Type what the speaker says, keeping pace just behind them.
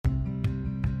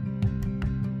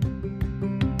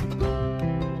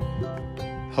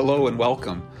Hello and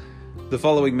welcome. The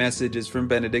following message is from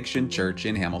Benediction Church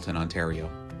in Hamilton, Ontario.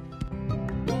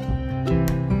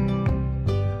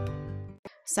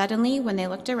 Suddenly, when they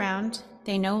looked around,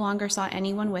 they no longer saw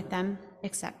anyone with them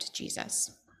except Jesus.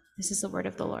 This is the word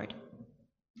of the Lord.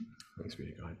 Thanks be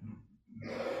to God.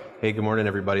 Hey, good morning,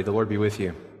 everybody. The Lord be with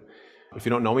you. If you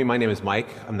don't know me, my name is Mike.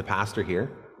 I'm the pastor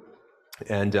here.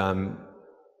 And,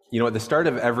 at the start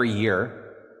of every year,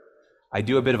 I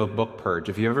do a bit of a book purge.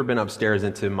 If you've ever been upstairs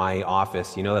into my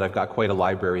office, you know that I've got quite a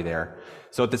library there.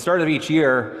 So at the start of each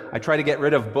year, I try to get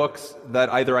rid of books that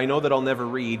either I know that I'll never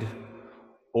read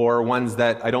or ones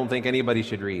that I don't think anybody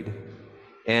should read.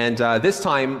 And this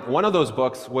time, one of those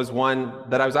books was one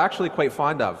that I was actually quite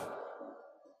fond of.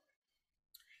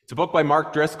 It's a book by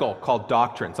Mark Driscoll called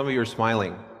Doctrine. Some of you are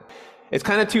smiling. It's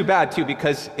kind of too bad, too,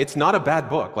 because it's not a bad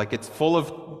book. Like, it's full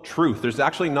of truth. There's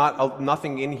actually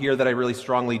nothing in here that I really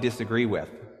strongly disagree with.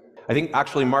 I think,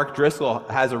 actually, Mark Driscoll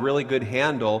has a really good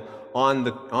handle on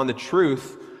the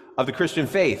truth of the Christian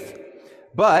faith.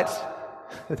 But,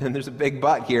 then there's a big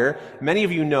but here, many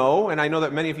of you know, and I know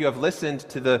that many of you have listened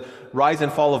to the Rise and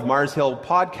Fall of Mars Hill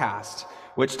podcast,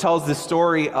 which tells the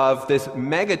story of this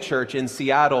mega church in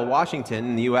Seattle, Washington,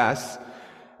 in the U.S.,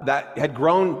 that had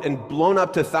grown and blown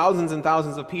up to thousands and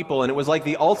thousands of people, and it was like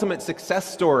the ultimate success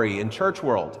story in church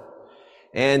world.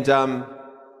 And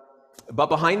but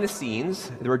behind the scenes,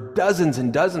 there were dozens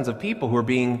and dozens of people who were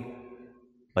being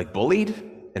bullied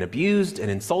and abused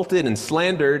and insulted and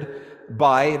slandered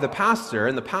by the pastor,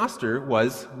 and the pastor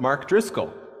was Mark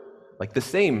Driscoll, like the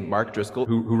same Mark Driscoll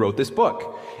who wrote this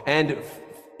book. And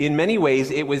in many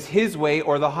ways, it was his way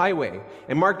or the highway.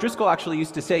 And Mark Driscoll actually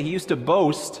used to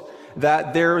boast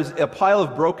that there's a pile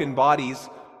of broken bodies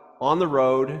on the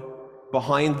road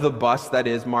behind the bus that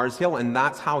is Mars Hill, and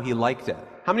that's how he liked it.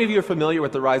 How many of you are familiar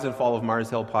with the Rise and Fall of Mars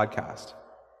Hill podcast?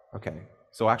 Okay,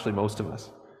 so actually most of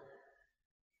us.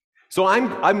 So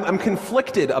I'm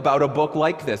conflicted about a book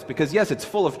like this, because yes, it's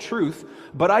full of truth,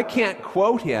 but I can't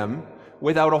quote him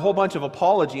without a whole bunch of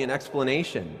apology and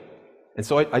explanation. And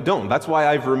so I don't. That's why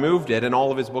I've removed it and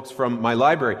all of his books from my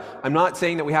library. I'm not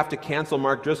saying that we have to cancel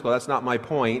Mark Driscoll. That's not my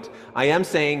point. I am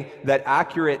saying that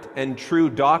accurate and true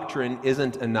doctrine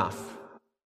isn't enough.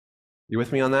 You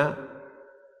with me on that?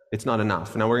 It's not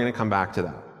enough. Now we're going to come back to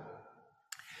that.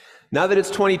 Now that it's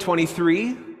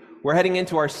 2023, we're heading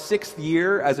into our 6th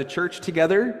year as a church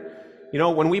together. You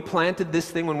know, when we planted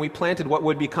this thing, when we planted what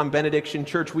would become Benediction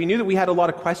Church, we knew that we had a lot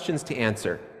of questions to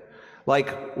answer.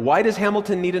 Like, why does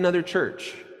Hamilton need another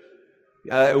church?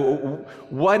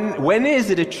 When is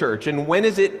it a church? And when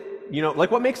is it,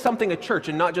 what makes something a church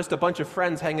and not just a bunch of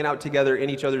friends hanging out together in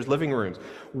each other's living rooms?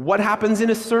 What happens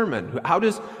in a sermon?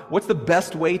 What's the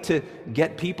best way to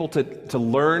get people to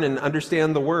learn and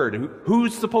understand the word?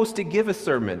 Who's supposed to give a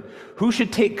sermon? Who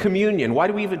should take communion? Why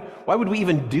would we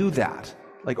even do that?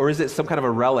 Or is it some kind of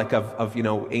a relic of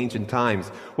ancient times?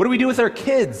 What do we do with our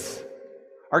kids?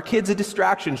 Are kids a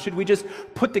distraction? Should we just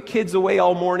put the kids away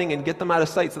all morning and get them out of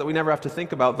sight so that we never have to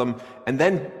think about them, and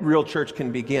then real church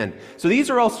can begin? So these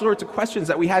are all sorts of questions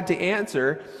that we had to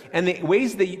answer, and the way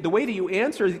that you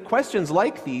answer questions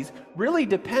like these really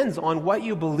depends on what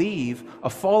you believe a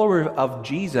follower of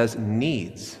Jesus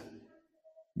needs.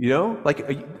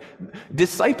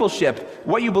 Discipleship,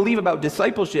 what you believe about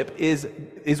discipleship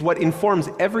is what informs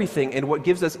everything and what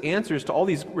gives us answers to all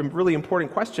these really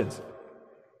important questions.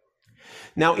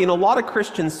 Now, in a lot of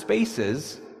Christian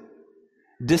spaces,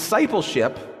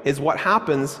 discipleship is what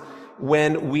happens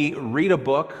when we read a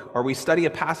book or we study a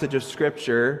passage of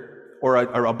Scripture or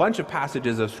a bunch of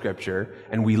passages of Scripture,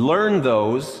 and we learn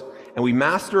those, and we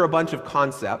master a bunch of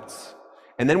concepts,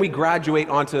 and then we graduate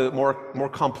onto more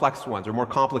complex ones or more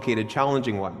complicated,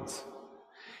 challenging ones.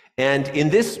 And in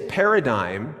this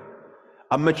paradigm,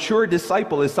 a mature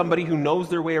disciple is somebody who knows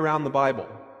their way around the Bible.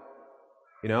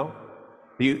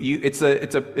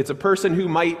 It's a person who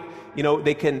might,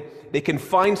 they can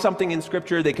find something in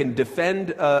Scripture, they can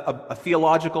defend a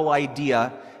theological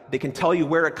idea, they can tell you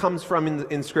where it comes from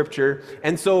in Scripture,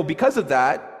 and so because of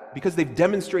that, because they've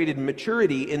demonstrated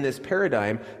maturity in this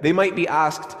paradigm, they might be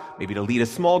asked maybe to lead a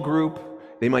small group,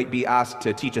 they might be asked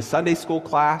to teach a Sunday school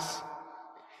class.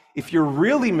 If you're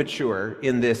really mature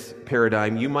in this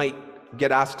paradigm, you might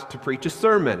get asked to preach a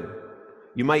sermon.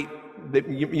 You might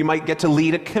get to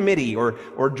lead a committee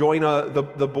or join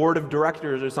the board of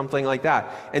directors or something like that.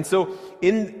 And so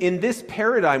in this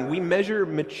paradigm, we measure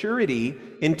maturity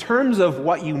in terms of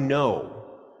what you know,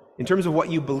 in terms of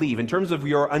what you believe, in terms of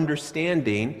your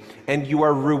understanding, and you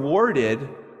are rewarded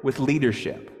with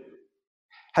leadership.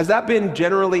 Has that been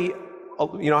generally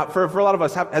for a lot of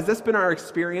us, has this been our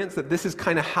experience that this is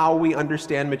kind of how we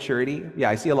understand maturity? Yeah,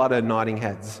 I see a lot of nodding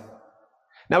heads.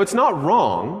 Now, it's not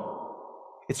wrong,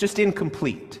 it's just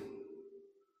incomplete.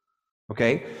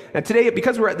 Okay? And today,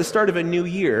 because we're at the start of a new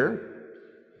year,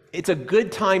 it's a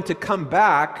good time to come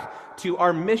back to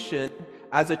our mission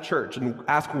as a church and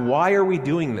ask, why are we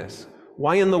doing this?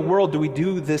 Why in the world do we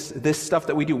do this stuff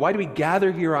that we do? Why do we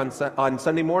gather here on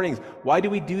Sunday mornings? Why do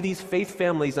we do these faith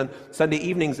families on Sunday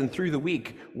evenings and through the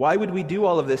week? Why would we do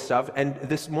all of this stuff? And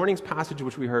this morning's passage,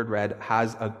 which we heard read,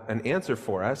 has an answer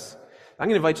for us. I'm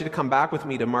going to invite you to come back with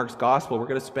me to Mark's Gospel. We're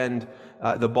going to spend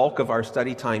the bulk of our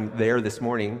study time there this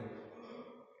morning.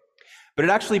 But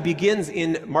it actually begins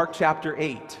in Mark chapter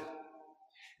 8.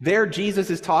 There,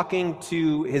 Jesus is talking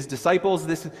to his disciples.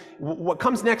 What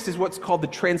comes next is what's called the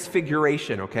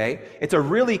Transfiguration, okay? It's a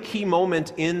really key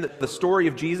moment in the story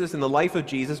of Jesus and the life of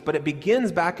Jesus, but it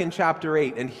begins back in chapter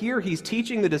 8. And here he's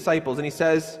teaching the disciples, and he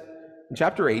says, in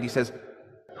chapter 8, he says,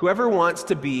 "Whoever wants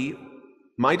to be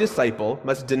my disciple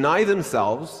must deny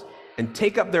themselves and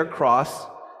take up their cross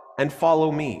and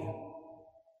follow me."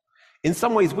 In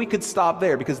some ways, we could stop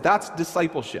there because that's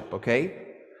discipleship,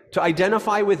 okay? To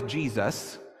identify with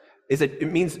Jesus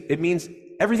it means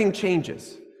everything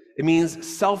changes. It means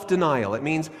self-denial. It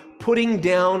means putting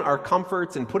down our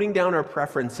comforts and putting down our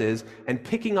preferences and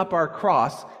picking up our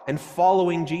cross and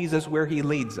following Jesus where he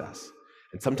leads us.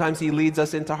 And sometimes he leads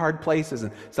us into hard places,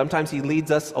 and sometimes he leads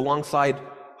us alongside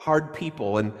hard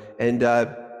people, and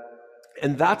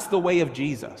that's the way of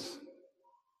Jesus.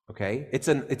 Okay? It's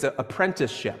an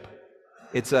apprenticeship.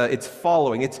 It's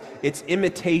following. It's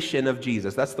imitation of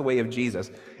Jesus. That's the way of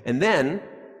Jesus. And then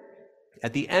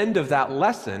at the end of that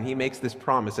lesson, he makes this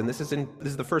promise, and this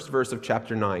is the first verse of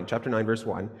chapter 9, verse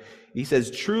 1. He says,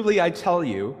 "Truly I tell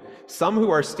you, some who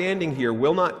are standing here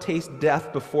will not taste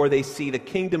death before they see the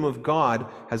kingdom of God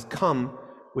has come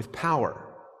with power."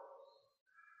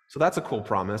 So that's a cool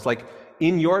promise. Like,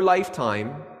 in your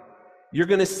lifetime, you're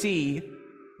going to see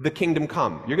the kingdom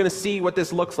come. You're going to see what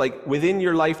this looks like within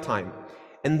your lifetime.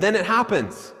 And then it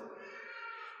happens.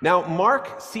 Now,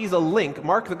 Mark,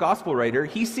 the gospel writer,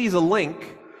 he sees a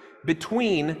link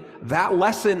between that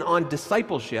lesson on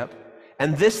discipleship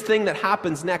and this thing that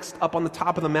happens next up on the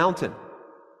top of the mountain.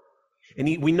 And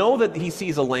we know that he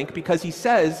sees a link because he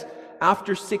says,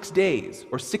 after 6 days,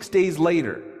 or 6 days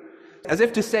later, as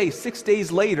if to say, 6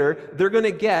 days later, they're going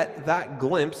to get that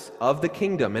glimpse of the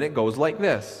kingdom. And it goes like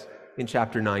this in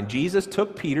chapter 9. Jesus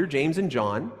took Peter, James, and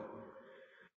John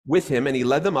with him, and he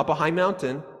led them up a high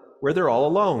mountain where they're all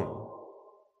alone.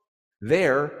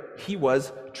 There, he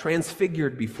was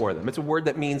transfigured before them. It's a word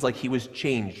that means like he was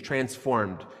changed,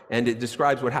 transformed, and it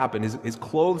describes what happened. His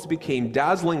clothes became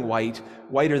dazzling white,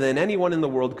 whiter than anyone in the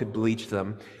world could bleach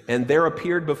them. And there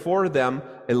appeared before them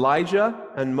Elijah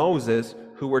and Moses,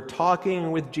 who were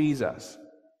talking with Jesus.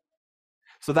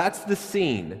 So that's the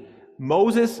scene.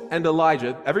 Moses and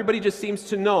Elijah. Everybody just seems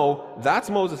to know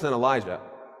that's Moses and Elijah.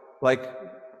 Like,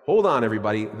 hold on,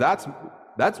 everybody.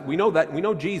 We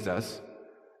know Jesus,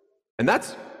 and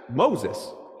that's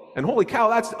Moses. And holy cow,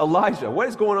 that's Elijah. What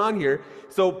is going on here?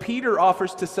 So Peter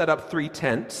offers to set up 3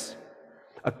 tents,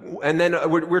 and then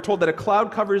we're told that a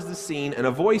cloud covers the scene, and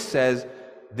a voice says,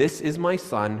 "This is my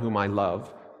son whom I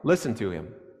love. Listen to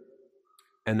him."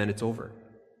 And then it's over.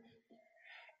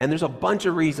 And there's a bunch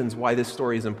of reasons why this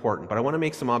story is important, but I want to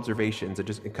make some observations and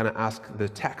just kind of ask the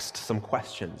text some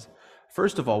questions.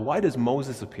 First of all, why does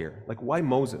Moses appear? Like, why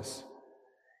Moses?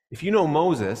 If you know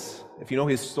Moses, if you know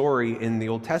his story in the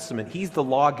Old Testament, he's the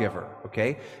lawgiver,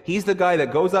 okay? He's the guy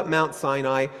that goes up Mount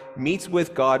Sinai, meets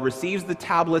with God, receives the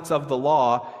tablets of the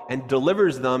law, and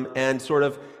delivers them and sort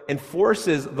of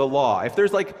enforces the law. If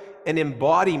there's like an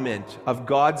embodiment of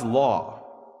God's law,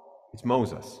 it's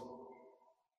Moses.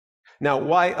 Now,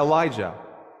 why Elijah?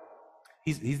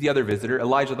 He's the other visitor,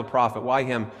 Elijah the prophet. Why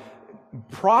him?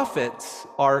 Prophets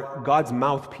are God's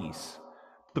mouthpiece.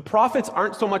 The prophets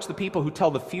aren't so much the people who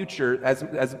tell the future as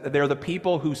they're the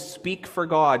people who speak for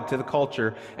God to the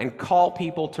culture and call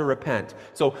people to repent.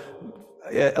 So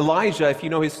Elijah, if you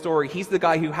know his story, he's the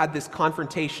guy who had this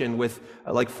confrontation with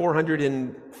like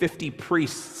 450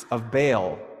 priests of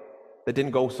Baal that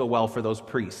didn't go so well for those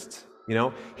priests. You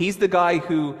know, he's the guy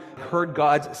who heard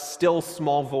God's still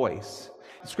small voice.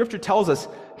 Scripture tells us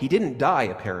he didn't die,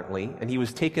 apparently, and he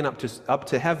was taken up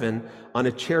to heaven on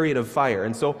a chariot of fire.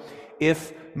 And so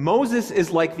if Moses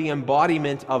is like the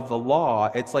embodiment of the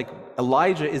law, it's like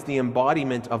Elijah is the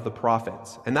embodiment of the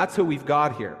prophets. And that's who we've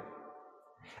got here.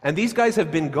 And these guys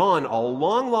have been gone a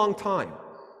long, long time.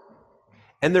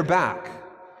 And they're back.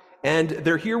 And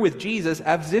they're here with Jesus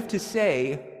as if to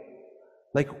say,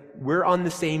 like, we're on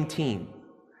the same team.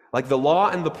 Like the law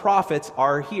and the prophets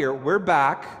are here. We're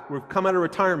back. We've come out of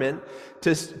retirement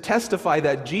to testify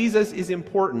that Jesus is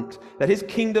important, that his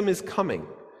kingdom is coming.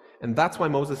 And that's why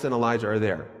Moses and Elijah are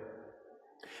there.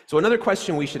 So another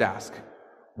question we should ask: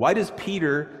 why does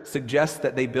Peter suggest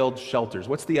that they build shelters?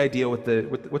 What's the idea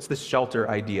what's the shelter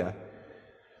idea?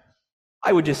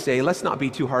 I would just say, let's not be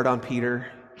too hard on Peter.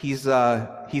 He's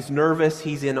nervous.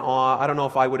 He's in awe. I don't know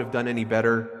if I would have done any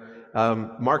better.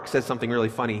 Mark says something really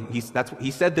funny. He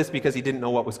said this because he didn't know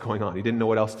what was going on. He didn't know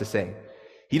what else to say.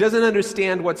 He doesn't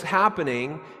understand what's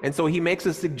happening, and so he makes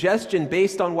a suggestion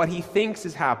based on what he thinks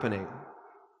is happening.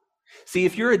 See,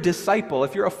 if you're a disciple,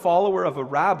 if you're a follower of a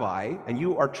rabbi, and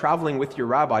you are traveling with your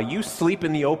rabbi, you sleep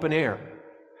in the open air.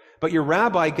 But your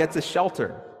rabbi gets a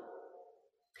shelter.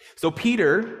 So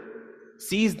Peter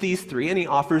sees these three, and he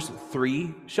offers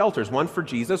three shelters: one for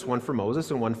Jesus, one for Moses,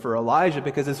 and one for Elijah,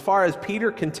 because as far as Peter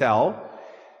can tell,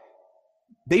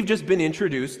 they've just been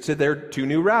introduced to their two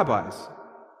new rabbis.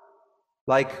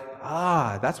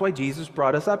 That's why Jesus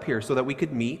brought us up here, so that we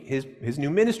could meet his new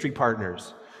ministry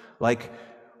partners.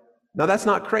 Now that's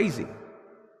not crazy.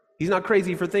 He's not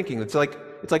crazy for thinking. It's like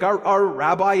our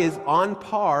rabbi is on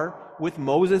par with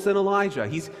Moses and Elijah.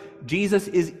 Jesus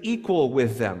is equal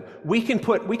with them. We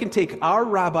can take our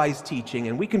rabbi's teaching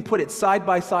and we can put it side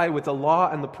by side with the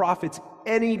law and the prophets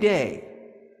any day.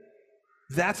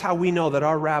 That's how we know that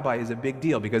our rabbi is a big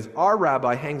deal, because our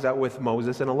rabbi hangs out with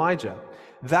Moses and Elijah.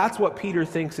 That's what Peter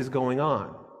thinks is going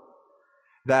on.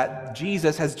 That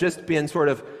Jesus has just been sort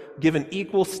of given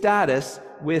equal status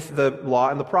with the law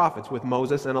and the prophets, with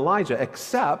Moses and Elijah,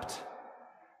 except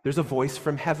there's a voice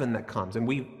from heaven that comes.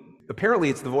 And apparently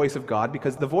it's the voice of God,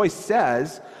 because the voice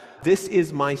says, "This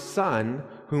is my son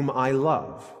whom I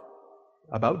love."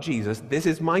 About Jesus, "This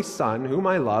is my son whom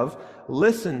I love.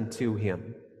 Listen to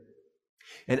him."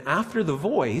 And after the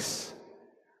voice,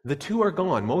 the two are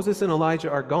gone. Moses and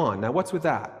Elijah are gone. Now what's with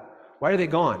that? Why are they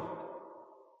gone?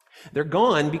 They're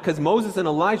gone because Moses and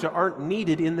Elijah aren't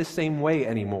needed in the same way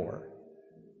anymore.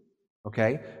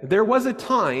 Okay? There was a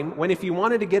time when if you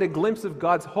wanted to get a glimpse of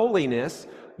God's holiness,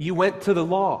 you went to the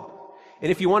law.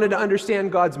 And if you wanted to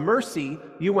understand God's mercy,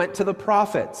 you went to the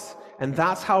prophets. And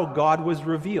that's how God was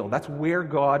revealed. That's where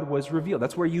God was revealed.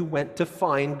 That's where you went to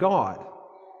find God.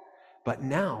 But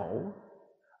now,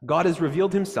 God has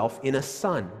revealed himself in a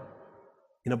son,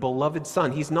 in a beloved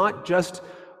son. He's not just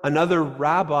another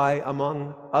rabbi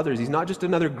among others. He's not just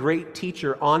another great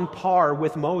teacher on par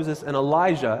with Moses and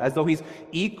Elijah, as though he's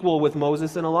equal with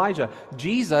Moses and Elijah.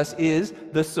 Jesus is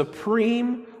the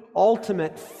supreme,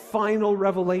 ultimate, final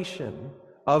revelation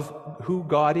of who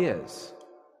God is.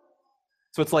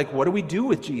 So it's like, what do we do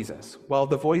with Jesus? Well,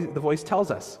 the voice tells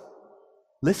us,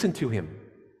 listen to him.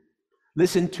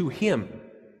 Listen to him.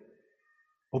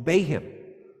 Obey him.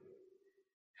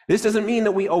 This doesn't mean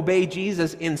that we obey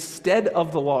Jesus instead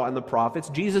of the law and the prophets.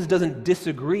 Jesus doesn't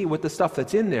disagree with the stuff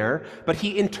that's in there, but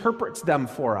he interprets them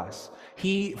for us.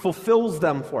 He fulfills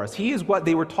them for us. He is what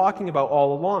they were talking about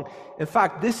all along. In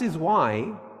fact, this is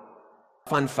why,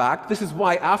 fun fact, this is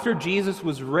why after Jesus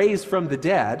was raised from the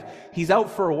dead, he's out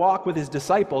for a walk with his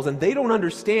disciples, and they don't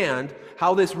understand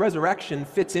how this resurrection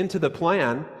fits into the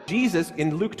plan. Jesus,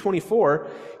 in Luke 24,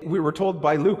 we were told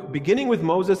by Luke, beginning with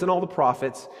Moses and all the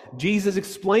prophets, Jesus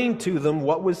explained to them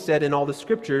what was said in all the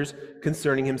scriptures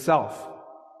concerning himself.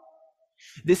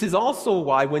 This is also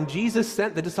why when Jesus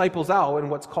sent the disciples out in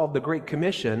what's called the Great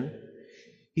Commission,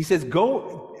 he says,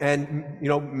 go and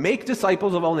make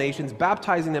disciples of all nations,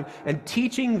 baptizing them and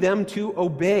teaching them to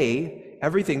obey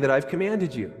everything that I've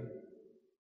commanded you.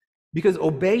 Because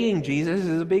obeying Jesus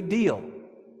is a big deal.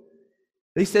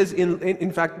 He says,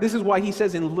 in fact, this is why he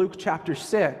says in Luke chapter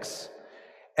 6,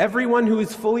 everyone who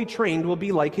is fully trained will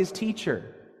be like his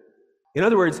teacher. In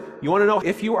other words, you want to know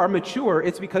if you are mature,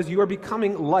 it's because you are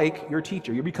becoming like your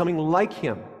teacher. You're becoming like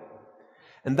him.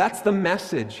 And that's the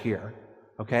message here,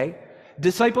 okay?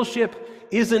 Discipleship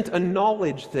isn't a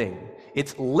knowledge thing.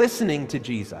 It's listening to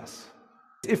Jesus.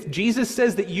 If Jesus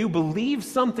says that you believe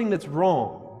something that's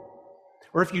wrong,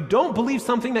 or if you don't believe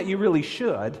something that you really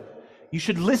should, you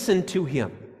should listen to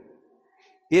him.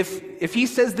 If he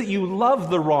says that you love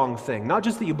the wrong thing, not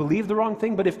just that you believe the wrong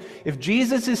thing, but if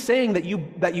Jesus is saying that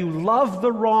you love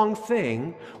the wrong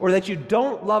thing, or that you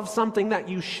don't love something that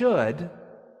you should,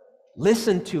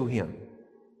 listen to him.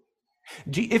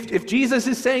 If Jesus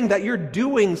is saying that you're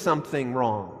doing something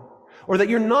wrong, or that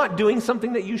you're not doing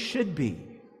something that you should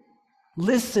be,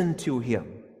 listen to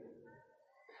him.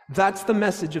 That's the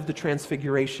message of the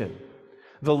Transfiguration.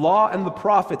 The law and the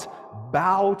prophets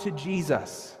bow to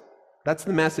Jesus. That's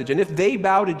the message. And if they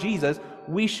bow to Jesus,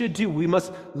 we should too. We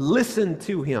must listen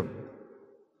to him.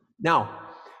 Now,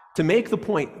 To make the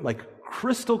point like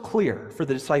crystal clear for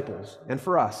the disciples and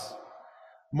for us,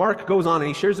 Mark goes on and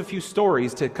he shares a few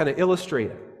stories to kind of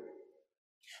illustrate it.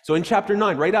 So in chapter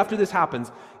 9, right after this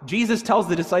happens, Jesus tells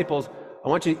the disciples, I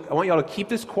want y'all to keep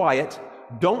this quiet.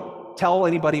 Don't tell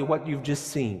anybody what you've just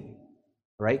seen.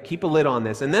 Right? Keep a lid on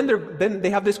this. And then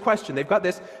they have this question. They've got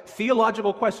this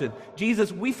theological question.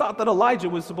 Jesus, we thought that Elijah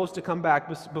was supposed to come back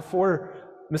before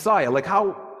Messiah. Like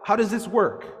how does this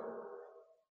work?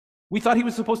 We thought he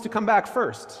was supposed to come back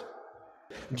first.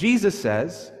 Jesus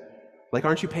says, like,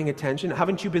 aren't you paying attention?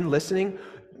 Haven't you been listening?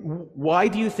 Why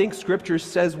do you think Scripture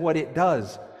says what it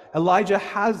does? Elijah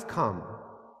has come.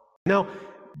 Now,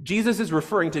 Jesus is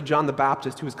referring to John the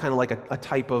Baptist, who is kind of like a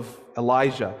type of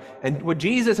Elijah. And what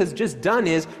Jesus has just done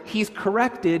is he's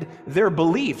corrected their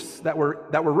beliefs that were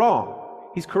wrong.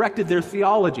 He's corrected their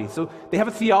theology. So they have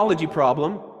a theology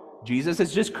problem. Jesus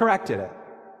has just corrected it.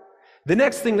 The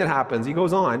next thing that happens, he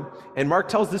goes on, and Mark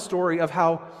tells the story of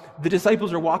how the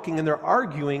disciples are walking and they're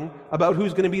arguing about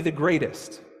who's going to be the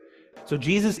greatest. So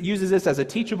Jesus uses this as a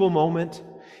teachable moment.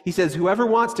 He says, whoever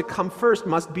wants to come first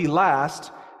must be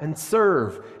last and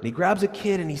serve. And he grabs a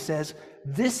kid and he says,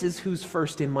 this is who's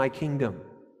first in my kingdom.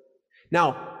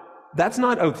 Now, that's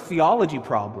not a theology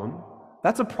problem.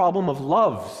 That's a problem of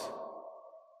loves.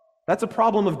 That's a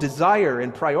problem of desire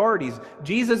and priorities.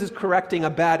 Jesus is correcting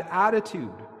a bad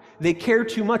attitude. They care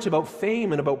too much about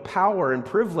fame and about power and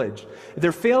privilege.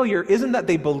 Their failure isn't that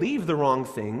they believe the wrong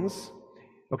things.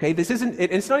 Okay,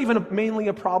 it's not even mainly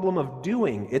a problem of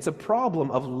doing, it's a problem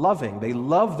of loving. They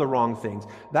love the wrong things.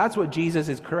 That's what Jesus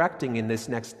is correcting in this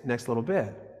next little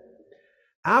bit.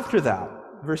 After that,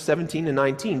 verse 17 and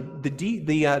 19,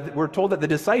 we're told that the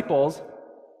disciples,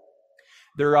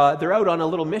 they're out on a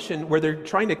little mission where they're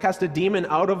trying to cast a demon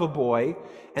out of a boy,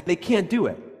 and they can't do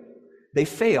it. They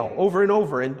fail over and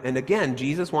over, and again,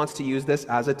 Jesus wants to use this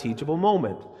as a teachable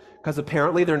moment, because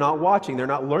apparently they're not watching, they're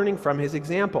not learning from his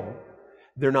example.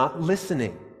 They're not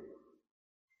listening.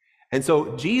 And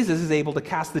so Jesus is able to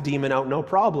cast the demon out no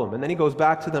problem. And then he goes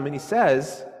back to them and he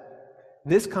says,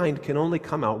 this kind can only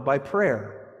come out by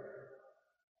prayer.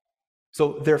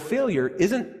 So their failure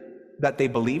isn't that they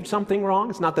believed something wrong.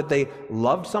 It's not that they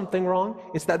loved something wrong.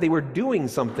 It's that they were doing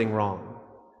something wrong.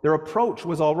 Their approach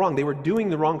was all wrong. They were doing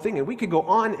the wrong thing. And we could go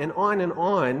on and on and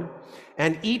on.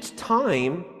 And each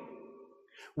time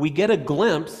we get a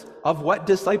glimpse of what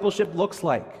discipleship looks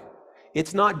like.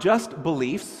 It's not just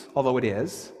beliefs, although it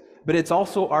is, but it's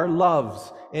also our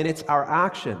loves and it's our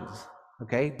actions.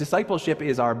 Okay? Discipleship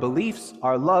is our beliefs,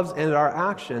 our loves, and our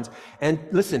actions. And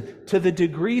listen, to the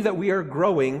degree that we are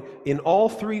growing in all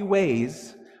three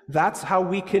ways, that's how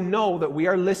we can know that we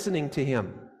are listening to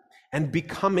him and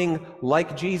becoming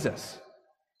like Jesus.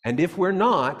 And if we're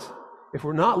not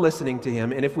listening to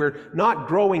him, and if we're not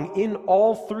growing in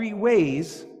all three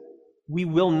ways, we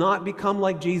will not become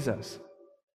like Jesus.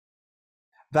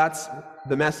 That's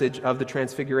the message of the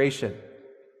Transfiguration.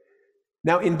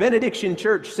 Now, in Benediction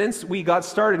Church, since we got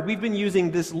started, we've been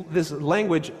using this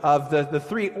language of the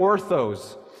three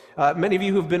orthos. Many of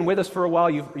you who've been with us for a while,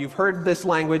 you've heard this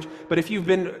language, but if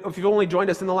you've only joined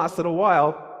us in the last little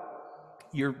while,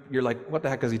 you're like, what the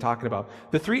heck is he talking about?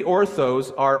 The three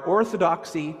orthos are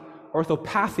orthodoxy,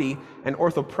 orthopathy, and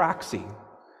orthopraxy.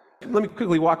 Let me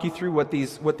quickly walk you through what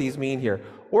these mean here.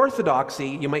 Orthodoxy,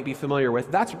 you might be familiar with,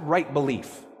 that's right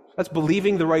belief. That's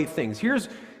believing the right things.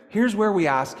 Here's where we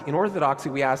ask, in orthodoxy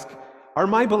we ask, are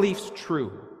my beliefs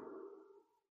true?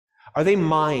 Are they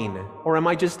mine? Or am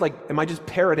I just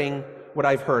parroting what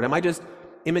I've heard? Am I just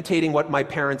imitating what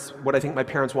I think my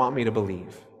parents want me to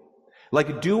believe?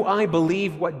 Like, do I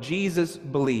believe what Jesus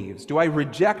believes? Do I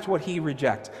reject what he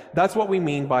rejects? That's what we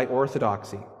mean by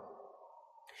orthodoxy.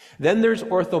 Then there's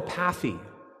orthopathy,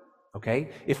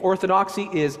 okay? If orthodoxy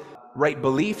is right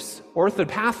beliefs,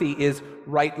 orthopathy is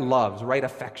right loves, right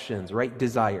affections, right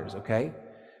desires, okay?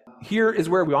 Here is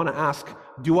where we want to ask,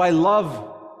 do I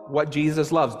love what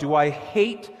Jesus loves? Do I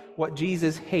hate what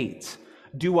Jesus hates?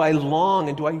 Do I long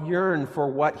and do I yearn for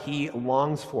what he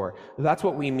longs for? That's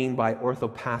what we mean by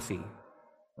orthopathy,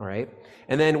 all right?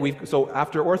 And then so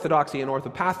after orthodoxy and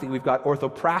orthopathy, we've got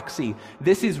orthopraxy.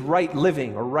 This is right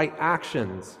living or right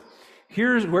actions.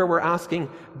 Here's where we're asking,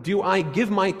 do I give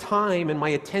my time and my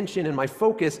attention and my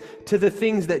focus to the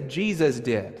things that Jesus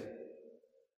did?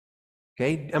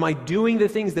 Okay, am I doing the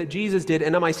things that Jesus did,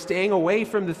 and am I staying away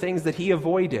from the things that he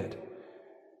avoided?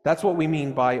 That's what we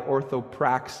mean by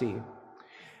orthopraxy.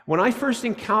 When I first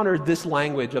encountered this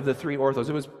language of the three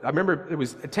orthos, I remember it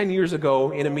was 10 years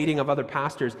ago in a meeting of other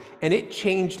pastors, and it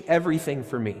changed everything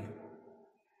for me.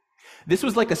 This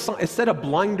was like a set of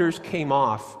blinders came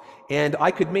off, and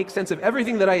I could make sense of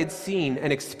everything that I had seen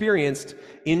and experienced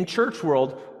in church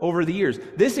world over the years.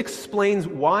 This explains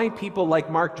why people like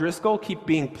Mark Driscoll keep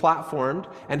being platformed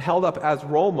and held up as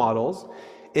role models.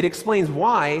 It explains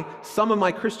why some of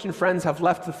my Christian friends have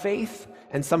left the faith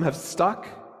and some have stuck.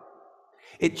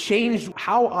 It changed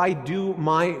how I do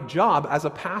my job as a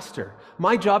pastor.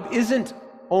 My job isn't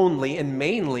only and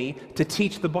mainly to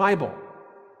teach the Bible,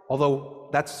 although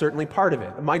that's certainly part of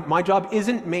it. My job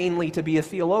isn't mainly to be a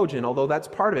theologian, although that's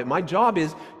part of it. My job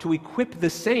is to equip the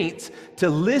saints to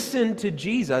listen to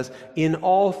Jesus in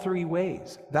all three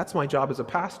ways. That's my job as a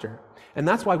pastor. And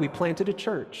that's why we planted a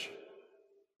church.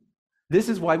 This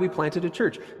is why we planted a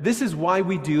church. This is why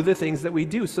we do the things that we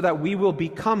do, so that we will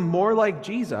become more like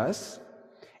Jesus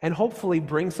and hopefully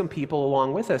bring some people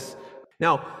along with us.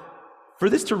 Now, for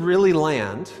this to really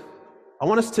land, I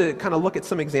want us to kind of look at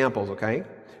some examples, okay?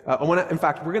 In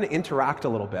fact, we're going to interact a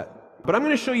little bit. But I'm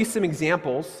going to show you some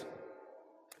examples,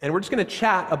 and we're just going to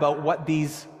chat about what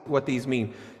these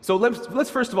mean. So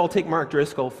let's first of all take Mark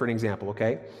Driscoll for an example,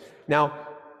 okay? Now,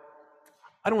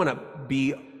 I don't want to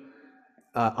be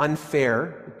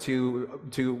unfair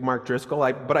to Mark Driscoll,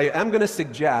 but I am going to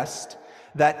suggest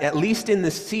that at least in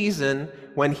the season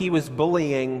when he was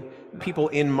bullying people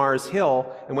in Mars Hill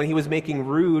and when he was making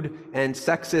rude and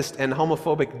sexist and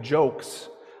homophobic jokes,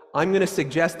 I'm going to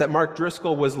suggest that Mark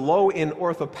Driscoll was low in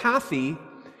orthopathy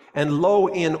and low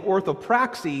in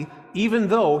orthopraxy, even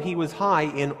though he was high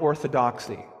in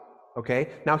orthodoxy. Okay?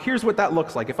 Now here's what that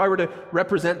looks like. If I were to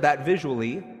represent that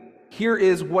visually, here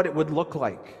is what it would look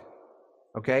like.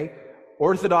 Okay?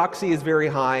 Orthodoxy is very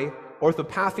high,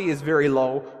 orthopathy is very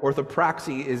low,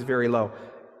 orthopraxy is very low.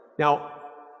 Now,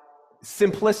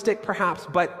 simplistic perhaps,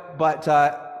 but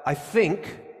I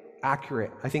think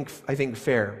accurate. I think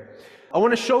fair. I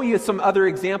want to show you some other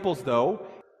examples though.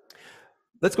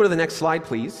 Let's go to the next slide,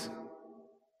 please.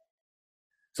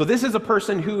 So this is a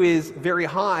person who is very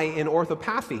high in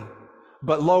orthopathy,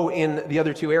 but low in the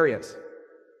other two areas.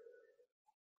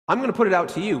 I'm going to put it out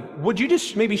to you. Would you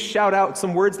just maybe shout out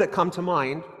some words that come to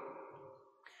mind?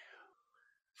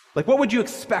 Like, what would you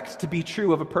expect to be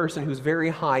true of a person who's very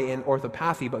high in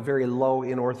orthopathy, but very low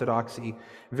in orthodoxy,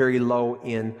 very low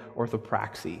in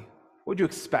orthopraxy? What would you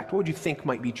expect? What would you think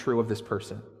might be true of this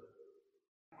person?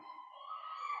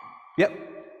 Yep.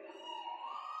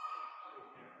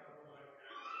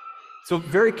 So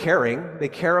very caring. They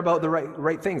care about the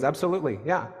right things. Absolutely.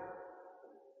 Yeah.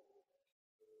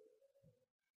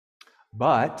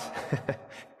 But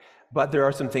there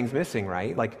are some things missing,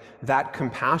 right? Like that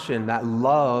compassion, that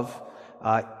love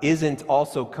isn't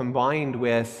also combined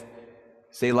with,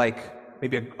 say, like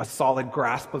maybe a solid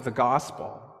grasp of the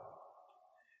gospel.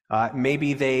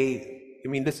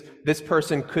 This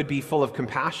person could be full of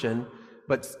compassion,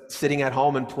 but sitting at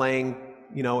home and playing,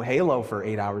 Halo for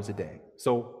 8 hours a day.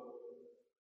 So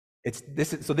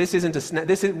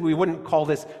we wouldn't call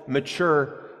this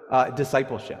mature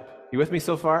discipleship. You with me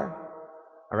so far?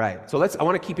 All right, so I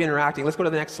want to keep interacting. Let's go to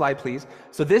the next slide, please.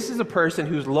 So this is a person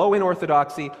who's low in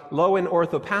orthodoxy, low in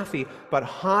orthopathy, but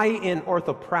high in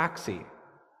orthopraxy.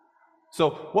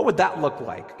 So what would that look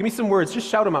like? Give me some words. Just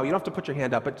shout them out. You don't have to put your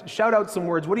hand up, but shout out some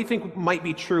words. What do you think might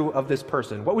be true of this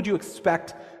person? What would you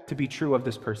expect to be true of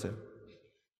this person?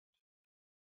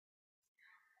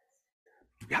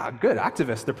 Yeah, good.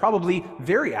 Activists. They're probably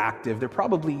very active. They're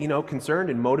probably, concerned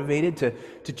and motivated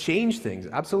to change things.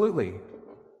 Absolutely.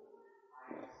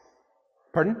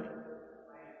 Pardon?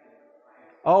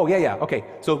 Oh, yeah. Okay.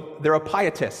 So they're a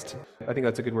pietist. I think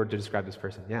that's a good word to describe this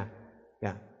person. Yeah.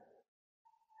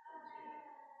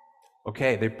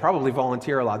 Okay, they probably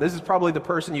volunteer a lot. This is probably the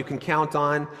person you can count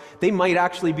on. They might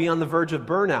actually be on the verge of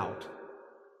burnout.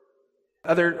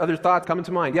 Other thoughts coming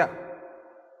to mind? Yeah.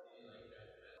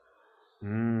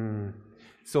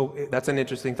 So that's an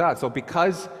interesting thought. So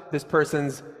because this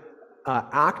person's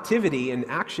activity and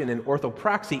action in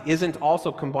orthopraxy isn't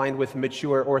also combined with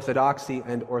mature orthodoxy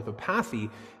and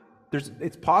orthopathy,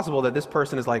 it's possible that this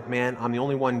person is like, man, I'm the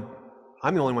only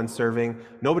one serving.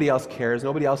 Nobody else cares.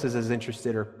 Nobody else is as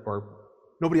interested or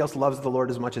nobody else loves the Lord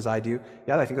as much as I do.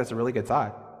 Yeah, I think that's a really good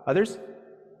thought. Others?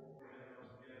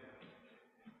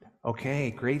 Okay,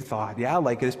 great thought. Yeah,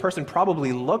 like this person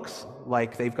probably looks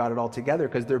like they've got it all together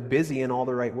because they're busy in all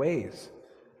the right ways.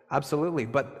 Absolutely.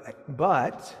 But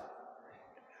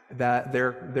that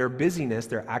their busyness,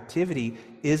 their activity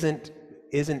isn't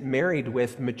married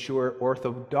with mature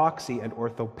orthodoxy and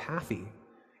orthopathy.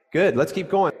 Good, let's keep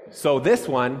going. So this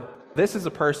is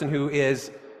a person who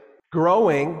is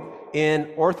growing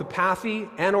in orthopathy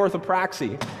and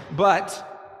orthopraxy, but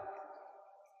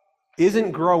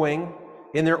isn't growing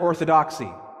in their orthodoxy.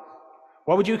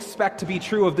 What would you expect to be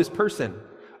true of this person?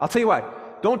 I'll tell you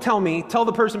what, don't tell me, tell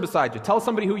the person beside you. Tell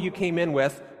somebody who you came in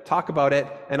with, talk about it,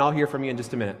 and I'll hear from you in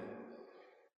just a minute.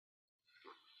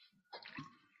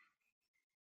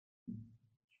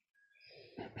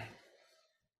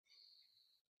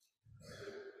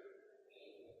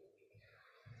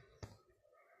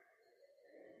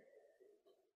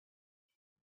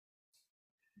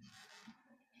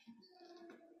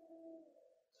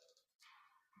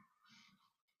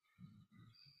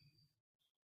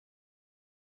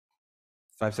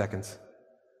 Five seconds.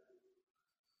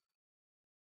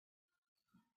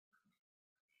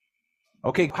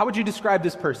 Okay, how would you describe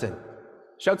this person?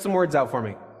 Shout some words out for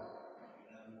me.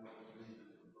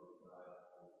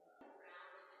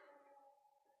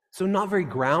 So not very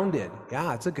grounded. Yeah,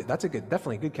 that's a good,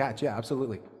 definitely a good catch. Yeah,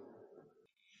 absolutely.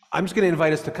 I'm just going to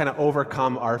invite us to kind of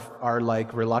overcome our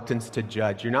like reluctance to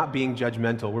judge. You're not being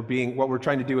judgmental. What we're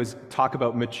trying to do is talk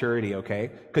about maturity,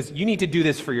 okay? Because you need to do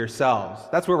this for yourselves.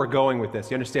 That's where we're going with this.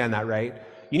 You understand that, right?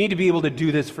 You need to be able to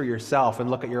do this for yourself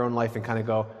and look at your own life and kind of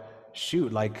go,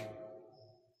 shoot, like,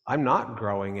 I'm not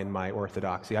growing in my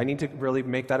orthodoxy. I need to really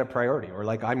make that a priority. Or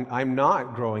like, I'm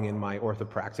not growing in my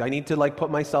orthopraxy. I need to like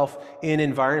put myself in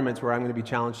environments where I'm going to be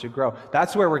challenged to grow.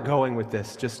 That's where we're going with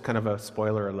this. Just kind of a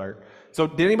spoiler alert. So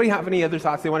did anybody have any other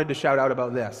thoughts they wanted to shout out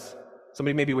about this?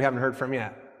 Somebody maybe we haven't heard from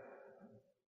yet.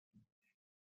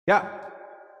 Yeah.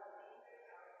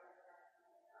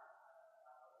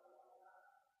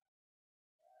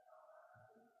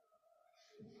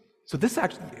 So this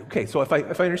actually, okay, so if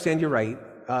I understand you right,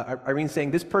 Irene's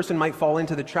saying this person might fall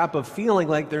into the trap of feeling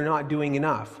like they're not doing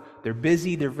enough. They're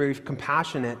busy, they're very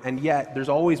compassionate, and yet there's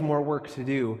always more work to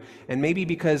do. And maybe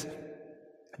because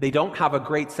they don't have a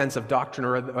great sense of doctrine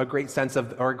or a great sense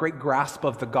of, or a great grasp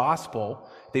of the gospel,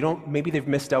 maybe they've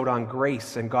missed out on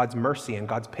grace and God's mercy and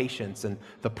God's patience and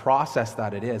the process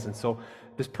that it is. And so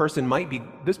this person might be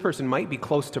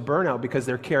close to burnout because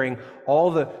they're carrying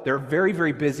they're very,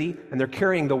 very busy and they're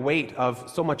carrying the weight of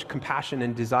so much compassion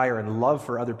and desire and love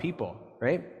for other people,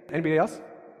 right? Anybody else?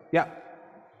 Yeah.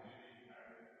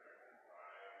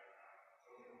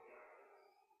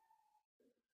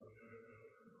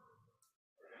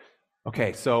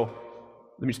 Okay, so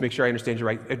let me just make sure I understand you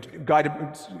right.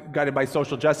 Guided by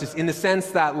social justice in the sense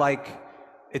that like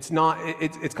it's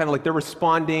kind of like they're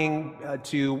responding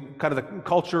to kind of the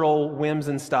cultural whims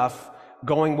and stuff,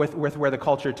 going with where the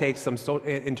culture takes them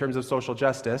in terms of social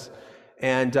justice,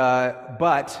 and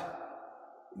but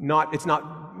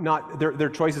their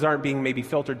choices aren't being maybe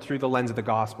filtered through the lens of the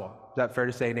gospel. Is that fair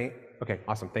to say, Nate? Okay,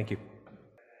 awesome, thank you.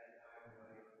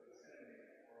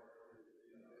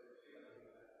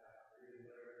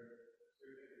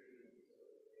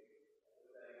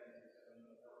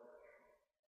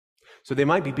 So they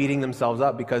might be beating themselves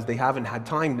up because they haven't had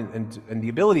time and the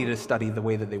ability to study the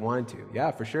way that they wanted to. Yeah,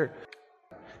 for sure.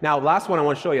 Now, last one I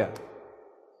want to show you.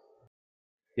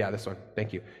 Yeah, this one.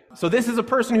 Thank you. So this is a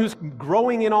person who's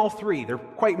growing in all three. They're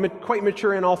quite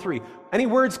mature in all three. Any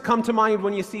words come to mind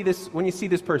when you see this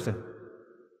person?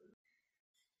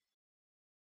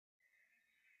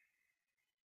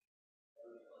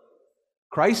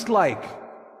 Christ-like.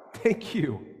 Thank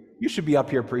you. You should be up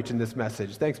here preaching this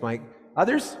message. Thanks, Mike.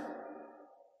 Others?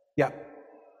 Yeah.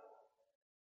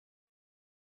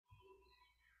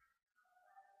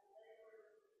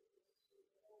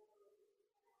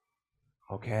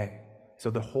 Okay.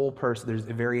 So the whole person, there's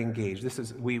very engaged.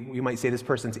 We might say this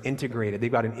person's integrated.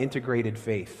 They've got an integrated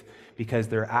faith because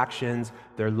their actions,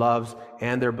 their loves,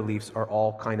 and their beliefs are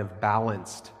all kind of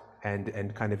balanced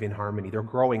and kind of in harmony. They're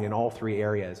growing in all three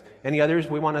areas. Any others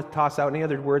we want to toss out? Any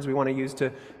other words we want to use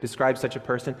to describe such a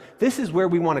person? This is where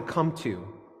we want to come to.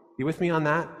 You with me on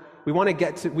that? We want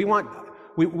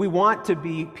to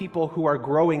be people who are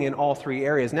growing in all three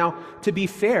areas. Now, to be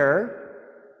fair,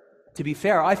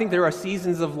 I think there are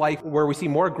seasons of life where we see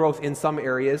more growth in some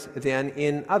areas than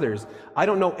in others. I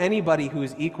don't know anybody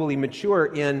who's equally mature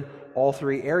in all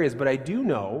three areas, but I do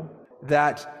know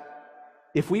that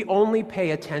if we only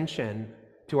pay attention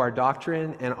to our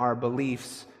doctrine and our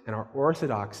beliefs and our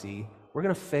orthodoxy, we're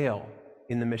going to fail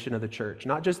in the mission of the church.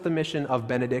 Not just the mission of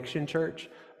Benediction Church,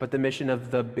 but the mission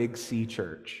of the Big C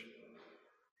Church.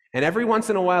 And every once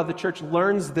in a while, the church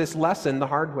learns this lesson the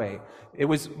hard way. It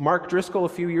was Mark Driscoll a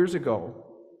few years ago,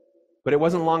 but it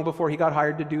wasn't long before he got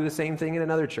hired to do the same thing in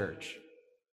another church.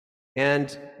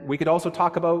 And we could also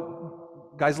talk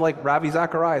about guys like Ravi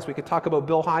Zacharias. We could talk about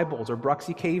Bill Hybels or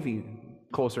Bruxy Cavey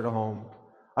closer to home.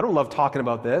 I don't love talking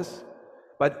about this,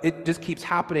 but it just keeps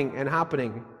happening and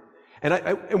happening.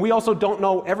 And we also don't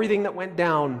know everything that went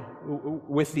down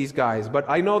with these guys, but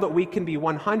I know that we can be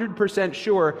 100%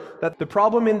 sure that the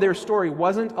problem in their story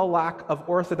wasn't a lack of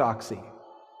orthodoxy.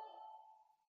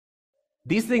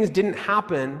 These things didn't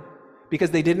happen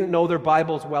because they didn't know their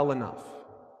Bibles well enough.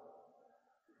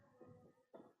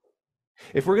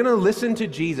 If we're going to listen to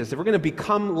Jesus, if we're going to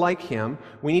become like him,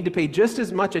 we need to pay just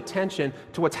as much attention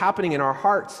to what's happening in our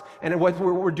hearts and what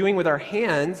we're doing with our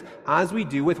hands as we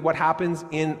do with what happens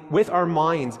with our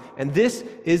minds. And this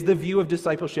is the view of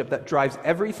discipleship that drives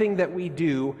everything that we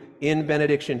do in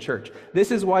Benediction Church.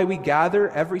 This is why we gather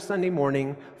every Sunday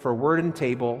morning for Word and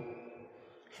Table,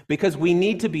 because we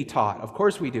need to be taught. Of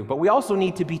course we do, but we also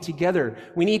need to be together.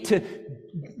 We need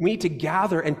to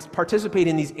gather and participate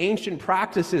in these ancient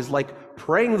practices like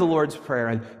praying the Lord's Prayer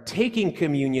and taking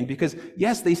communion, because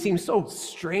yes, they seem so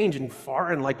strange and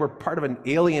foreign, like we're part of an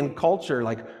alien culture.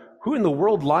 Like, who in the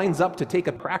world lines up to take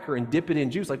a cracker and dip it in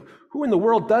juice? Like, who in the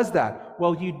world does that?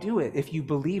 Well, you do it if you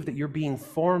believe that you're being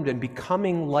formed and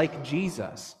becoming like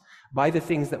Jesus by the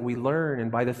things that we learn and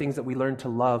by the things that we learn to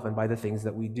love and by the things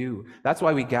that we do. That's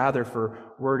why we gather for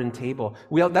Word and Table.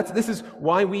 This is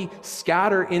why we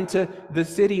scatter into the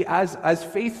city as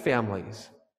faith families.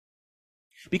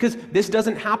 Because this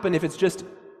doesn't happen if it's just,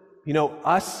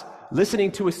 us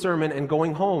listening to a sermon and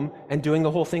going home and doing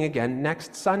the whole thing again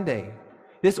next Sunday.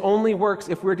 This only works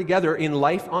if we're together in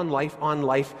life on life on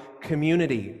life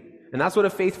community. And that's what a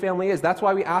faith family is. That's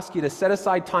why we ask you to set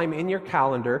aside time in your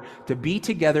calendar to be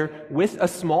together with a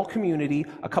small community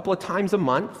a couple of times a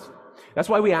month. That's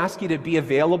why we ask you to be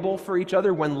available for each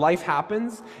other when life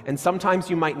happens. And sometimes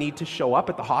you might need to show up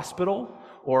at the hospital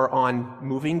or on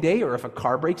moving day, or if a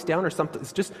car breaks down or something.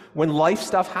 It's just when life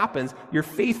stuff happens, your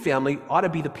faith family ought to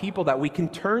be the people that we can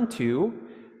turn to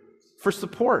for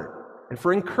support and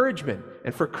for encouragement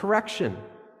and for correction.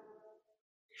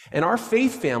 And our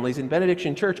faith families in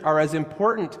Benediction Church are as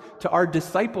important to our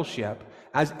discipleship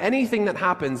as anything that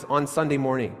happens on Sunday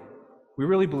morning. We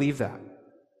really believe that.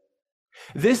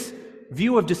 This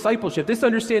view of discipleship, this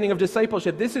understanding of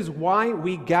discipleship, this is why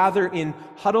we gather in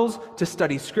huddles to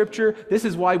study Scripture. This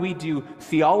is why we do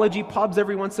theology pubs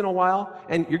every once in a while.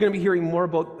 And you're going to be hearing more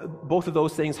about both of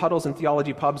those things, huddles and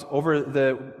theology pubs, over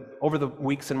the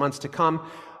weeks and months to come.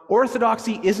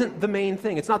 Orthodoxy isn't the main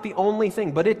thing. It's not the only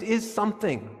thing, but it is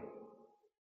something.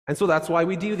 And so that's why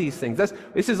we do these things. This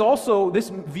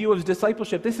view of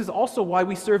discipleship, this is also why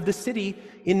we serve the city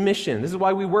in mission. This is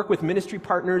why we work with ministry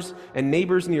partners and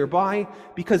neighbors nearby,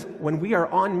 because when we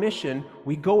are on mission,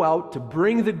 we go out to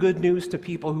bring the good news to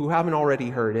people who haven't already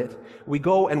heard it. We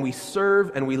go and we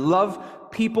serve and we love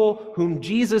people whom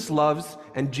Jesus loves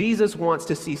and Jesus wants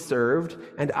to see served.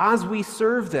 And as we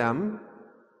serve them,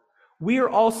 we are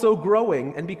also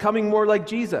growing and becoming more like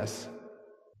Jesus.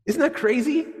 Isn't that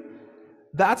crazy?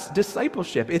 That's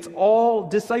discipleship. It's all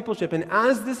discipleship. And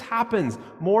as this happens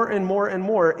more and more and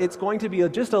more, it's going to be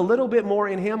just a little bit more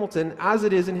in Hamilton as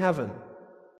it is in heaven.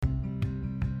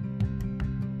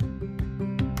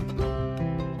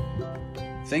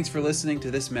 Thanks for listening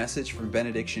to this message from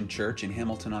Benediction Church in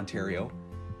Hamilton, Ontario.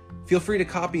 Feel free to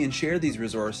copy and share these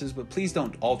resources, but please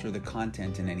don't alter the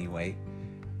content in any way.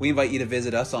 We invite you to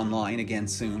visit us online again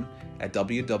soon at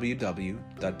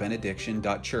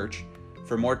www.benediction.church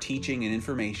for more teaching and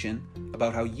information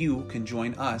about how you can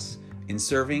join us in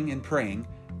serving and praying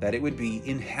that it would be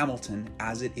in Hamilton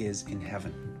as it is in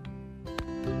heaven.